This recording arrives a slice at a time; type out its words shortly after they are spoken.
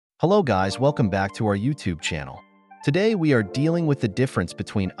Hello guys, welcome back to our YouTube channel. Today we are dealing with the difference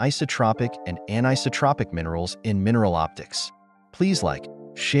between isotropic and anisotropic minerals in mineral optics. Please like,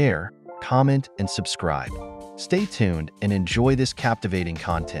 share, comment, and subscribe. Stay tuned and enjoy this captivating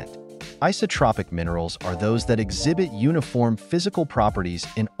content. Isotropic minerals are those that exhibit uniform physical properties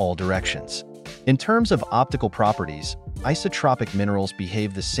in all directions. In terms of optical properties, isotropic minerals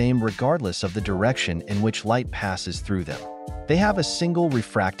behave the same regardless of the direction in which light passes through them. They have a single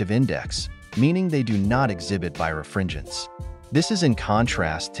refractive index, meaning they do not exhibit birefringence. This is in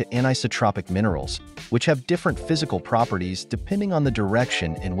contrast to anisotropic minerals, which have different physical properties depending on the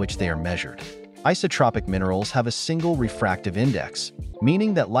direction in which they are measured. Isotropic minerals have a single refractive index,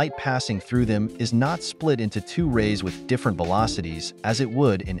 meaning that light passing through them is not split into two rays with different velocities as it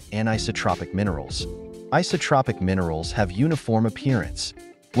would in anisotropic minerals. Isotropic minerals have uniform appearance.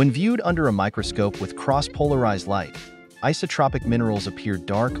 When viewed under a microscope with cross-polarized light, isotropic minerals appear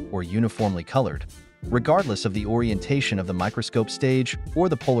dark or uniformly colored, regardless of the orientation of the microscope stage or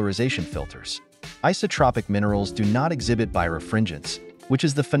the polarization filters. Isotropic minerals do not exhibit birefringence, which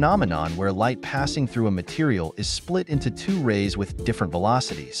is the phenomenon where light passing through a material is split into two rays with different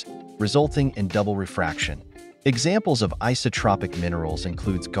velocities, resulting in double refraction. Examples of isotropic minerals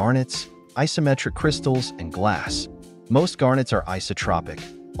include garnets, isometric crystals, and glass. Most garnets are isotropic,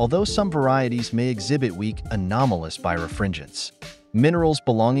 although some varieties may exhibit weak, anomalous birefringence. Minerals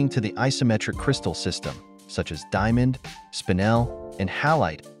belonging to the isometric crystal system, such as diamond, spinel, and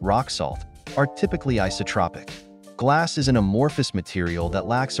halite, rock salt, are typically isotropic. Glass is an amorphous material that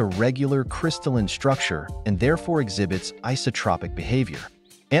lacks a regular crystalline structure and therefore exhibits isotropic behavior.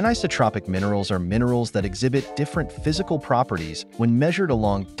 Anisotropic minerals are minerals that exhibit different physical properties when measured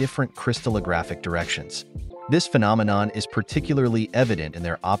along different crystallographic directions. This phenomenon is particularly evident in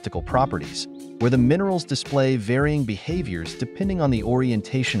their optical properties, where the minerals display varying behaviors depending on the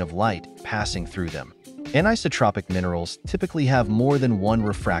orientation of light passing through them. Anisotropic minerals typically have more than one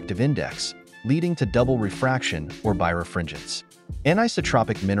refractive index, leading to double refraction or birefringence.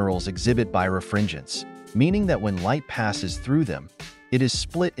 Anisotropic minerals exhibit birefringence, meaning that when light passes through them, it is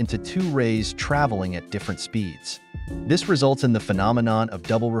split into two rays traveling at different speeds. This results in the phenomenon of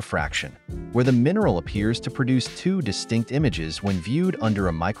double refraction, where the mineral appears to produce two distinct images when viewed under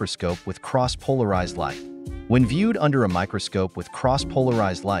a microscope with cross-polarized light. When viewed under a microscope with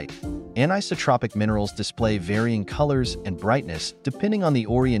cross-polarized light, anisotropic minerals display varying colors and brightness depending on the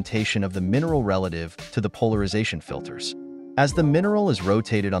orientation of the mineral relative to the polarization filters. As the mineral is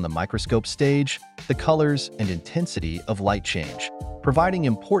rotated on the microscope stage, the colors and intensity of light change, providing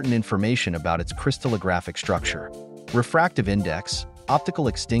important information about its crystallographic structure. Refractive index, optical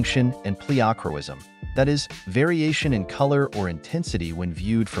extinction, and pleochroism, that is, variation in color or intensity when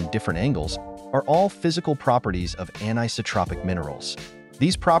viewed from different angles, are all physical properties of anisotropic minerals.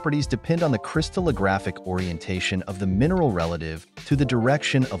 These properties depend on the crystallographic orientation of the mineral relative to the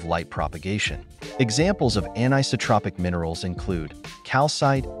direction of light propagation. Examples of anisotropic minerals include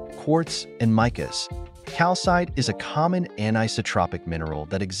calcite, quartz, and micas. Calcite is a common anisotropic mineral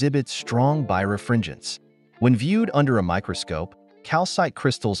that exhibits strong birefringence. When viewed under a microscope, calcite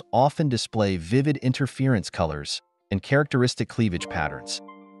crystals often display vivid interference colors and characteristic cleavage patterns.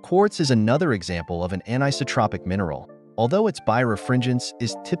 Quartz is another example of an anisotropic mineral, although its birefringence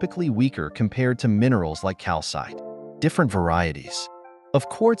is typically weaker compared to minerals like calcite. Different varieties of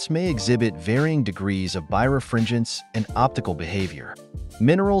quartz may exhibit varying degrees of birefringence and optical behavior.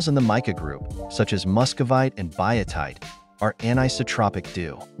 Minerals in the mica group, such as muscovite and biotite, are anisotropic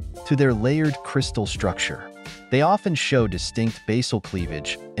due to their layered crystal structure. They often show distinct basal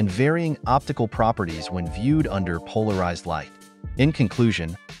cleavage and varying optical properties when viewed under polarized light. In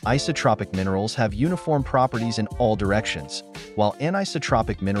conclusion, isotropic minerals have uniform properties in all directions, while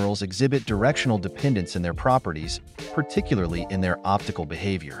anisotropic minerals exhibit directional dependence in their properties, particularly in their optical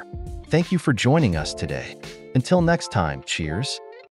behavior. Thank you for joining us today. Until next time, cheers!